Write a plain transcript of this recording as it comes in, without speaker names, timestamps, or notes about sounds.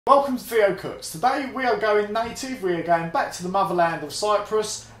Welcome to Theo Cooks. Today we are going native, we are going back to the motherland of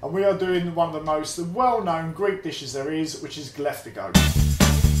Cyprus, and we are doing one of the most well-known Greek dishes there is, which is Kleftiko.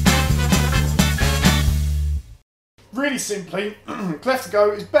 Really simply,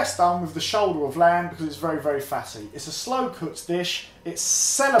 Kleftiko is best done with the shoulder of lamb because it's very, very fatty. It's a slow cooked dish. It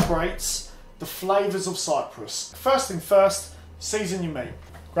celebrates the flavours of Cyprus. First thing first, season your meat.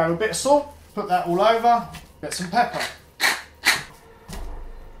 Grab a bit of salt, put that all over, get some pepper.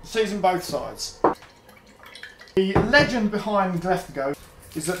 Season both sides. The legend behind Kleftiko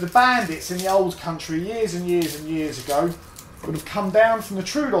is that the bandits in the old country years and years and years ago would have come down from the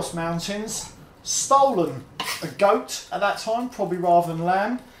Troodos Mountains, stolen a goat at that time, probably rather than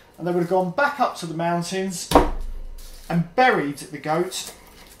lamb, and they would have gone back up to the mountains and buried the goat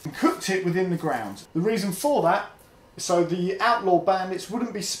and cooked it within the ground. The reason for that is so the outlaw bandits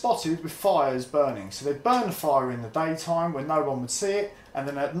wouldn't be spotted with fires burning. So they'd burn the fire in the daytime when no one would see it, and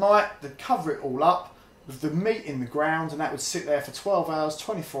then at night they'd cover it all up with the meat in the ground, and that would sit there for 12 hours,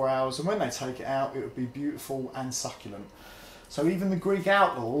 24 hours, and when they take it out it would be beautiful and succulent. So even the Greek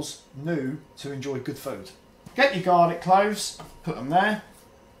outlaws knew to enjoy good food. Get your garlic cloves, put them there.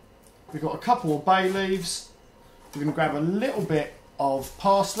 We've got a couple of bay leaves. We're going to grab a little bit of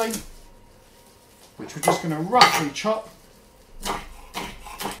parsley, which we're just going to roughly chop,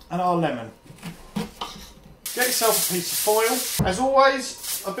 and our lemon. Get yourself a piece of foil. As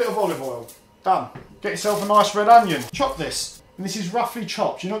always, a bit of olive oil. Done. Get yourself a nice red onion. Chop this. And this is roughly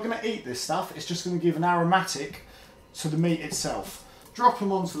chopped. You're not going to eat this stuff. It's just going to give an aromatic to the meat itself. Drop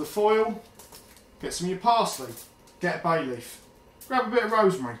them onto the foil. Get some of your parsley. Get a bay leaf. Grab a bit of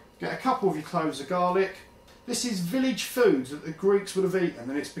rosemary. Get a couple of your cloves of garlic. This is village food that the Greeks would have eaten,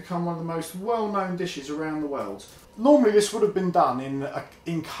 and it's become one of the most well-known dishes around the world. Normally this would have been done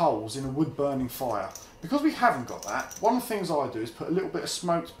in coals, in a wood-burning fire. Because we haven't got that, one of the things I do is put a little bit of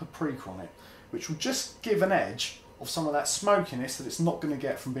smoked paprika on it, which will just give an edge of some of that smokiness that it's not going to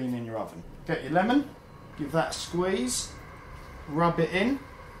get from being in your oven. Get your lemon, give that a squeeze, rub it in,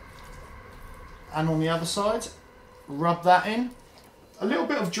 and on the other side, rub that in. A little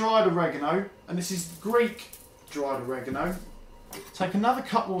bit of dried oregano, and this is Greek dried oregano. Take another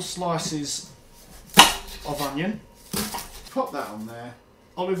couple of slices of onion, put that on there,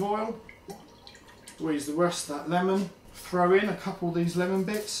 olive oil, squeeze the rest of that lemon, throw in a couple of these lemon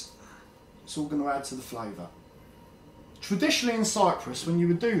bits. It's all going to add to the flavour. Traditionally in Cyprus, when you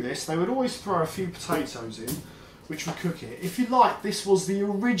would do this, they would always throw a few potatoes in, which would cook it. If you like, this was the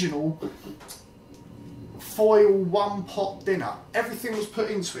original foil one-pot dinner. Everything was put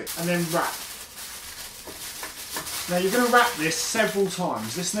into it and then wrapped. Now you're going to wrap this several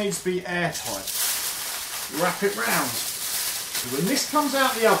times. This needs to be airtight. Wrap it round. When this comes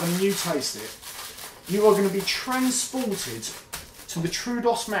out of the oven and you taste it, you are going to be transported to the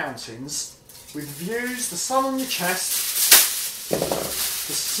Troodos Mountains with views, the sun on your chest,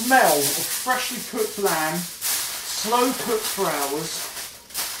 the smell of freshly cooked lamb, slow cooked for hours,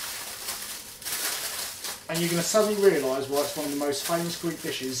 and you're going to suddenly realise why it's one of the most famous Greek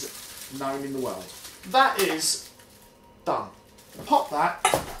dishes known in the world. That is done. Pop that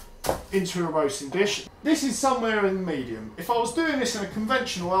into a roasting dish. This is somewhere in the medium. If I was doing this in a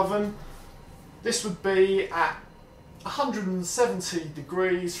conventional oven, this would be at 170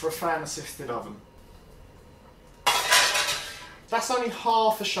 degrees for a fan assisted oven. That's only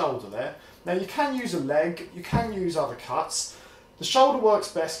half a shoulder there. Now you can use a leg, you can use other cuts. The shoulder works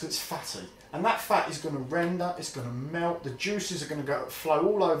best because it's fatty, and that fat is going to render, it's going to melt, the juices are going to flow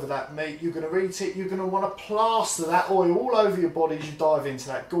all over that meat, you're going to eat it, you're going to want to plaster that oil all over your body as you dive into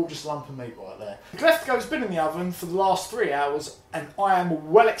that gorgeous lump of meat right there. The Kleftiko's been in the oven for the last 3 hours, and I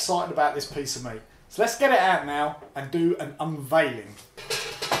am well excited about this piece of meat. So let's get it out now and do an unveiling.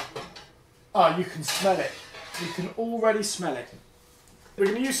 Oh, you can smell it. You can already smell it. We're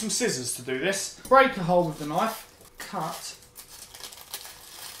going to use some scissors to do this. Break a hole with the knife, cut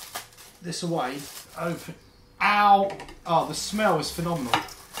this away, open. Ow! Oh, the smell is phenomenal.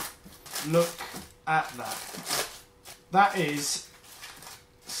 Look at that. That is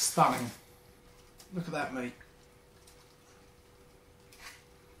stunning. Look at that meat.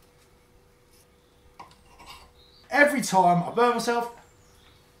 Every time I burn myself,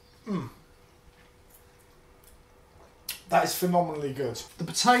 that is phenomenally good. The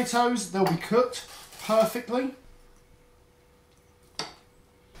potatoes, they'll be cooked perfectly.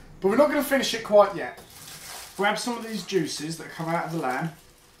 But we're not going to finish it quite yet. Grab some of these juices that come out of the lamb.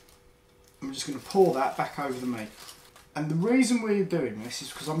 I'm just going to pour that back over the meat. And the reason we're doing this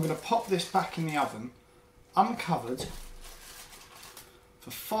is because I'm going to pop this back in the oven, uncovered, for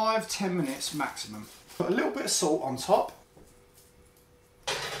 5–10 minutes maximum. Put a little bit of salt on top.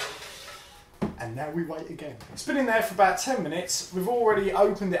 And now we wait again. It's been in there for about 10 minutes. We've already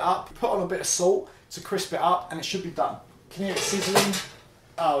opened it up, put on a bit of salt to crisp it up, and it should be done. Can you hear it sizzling?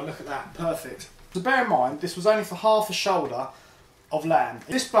 Oh, look at that, perfect. So bear in mind, this was only for half a shoulder of lamb.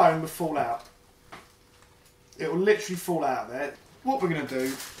 This bone would fall out. It will literally fall out there. What we're going to do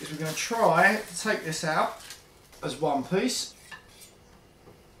is we're going to try to take this out as one piece.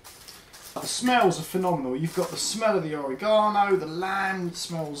 The smells are phenomenal. You've got the smell of the oregano, the lamb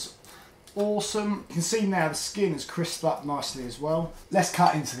smells awesome. You can see now the skin is crisped up nicely as well. Let's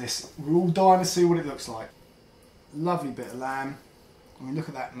cut into this. We're all dying to see what it looks like. Lovely bit of lamb. I mean, look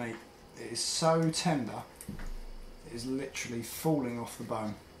at that meat. It is so tender. It is literally falling off the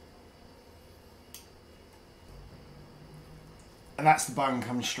bone. And that's the bone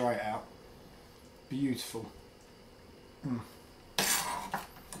coming straight out. Beautiful.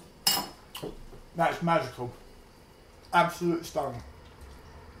 That is magical. Absolute stunning.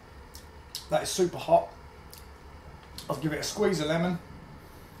 That is super hot. I'll give it a squeeze of lemon.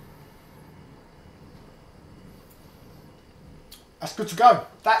 That's good to go.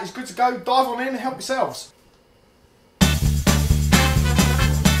 That is good to go. Dive on in and help yourselves.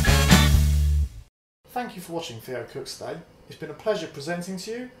 Thank you for watching Theo Cooks today. It's been a pleasure presenting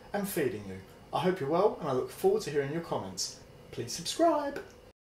to you and feeding you. I hope you're well and I look forward to hearing your comments. Please subscribe.